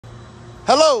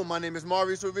Hello, my name is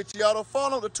Maurice with Richie Auto.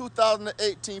 Follow the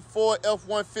 2018 Ford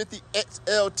F-150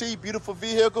 XLT. Beautiful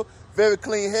vehicle, very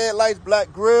clean headlights,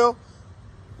 black grille,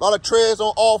 a lot of treads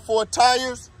on all four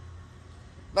tires,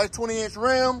 nice 20-inch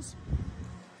rims,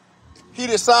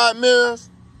 heated side mirrors,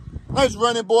 nice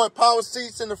running board power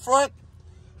seats in the front,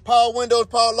 power windows,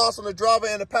 power locks on the driver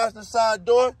and the passenger side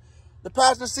door. The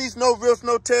passenger seats, no rips,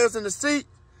 no tears in the seat,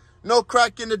 no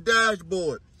crack in the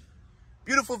dashboard.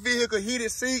 Beautiful vehicle,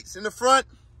 heated seats in the front,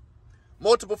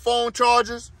 multiple phone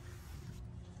chargers.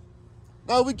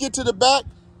 Now we get to the back,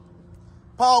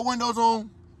 power windows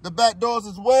on the back doors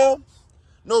as well.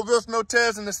 No rips, no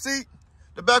tears in the seat.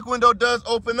 The back window does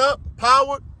open up,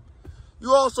 powered.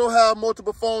 You also have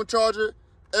multiple phone charger,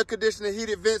 air conditioning,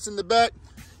 heated vents in the back.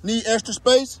 Need extra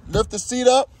space, lift the seat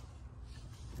up.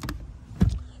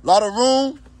 A lot of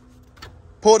room,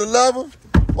 pull the lever,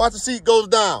 watch the seat goes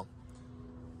down.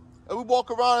 And we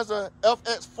walk around as a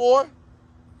FX4,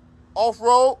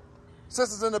 off-road,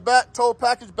 sensors in the back, tow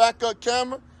package, backup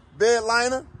camera, bed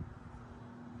liner.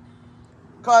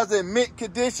 Car's in mint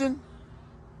condition.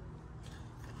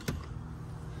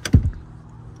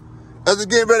 As we're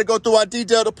getting ready to go through our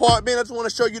detailed department, I just want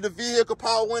to show you the vehicle,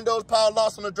 power windows, power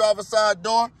locks on the driver's side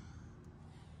door.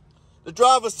 The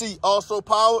driver's seat also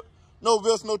powered. No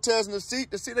rips, no tears in the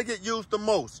seat. The seat that get used the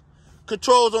most.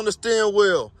 Controls on the steering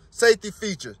wheel, safety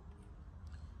features.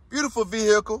 Beautiful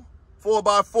vehicle,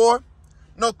 4x4,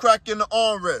 no crack in the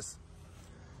armrest.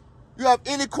 You have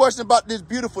any question about this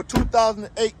beautiful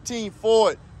 2018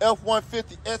 Ford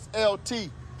F-150 SLT,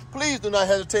 please do not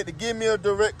hesitate to give me a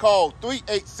direct call,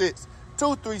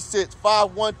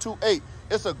 386-236-5128.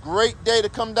 It's a great day to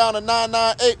come down to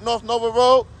 998 North Nova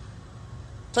Road.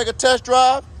 Take a test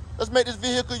drive. Let's make this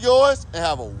vehicle yours and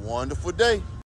have a wonderful day.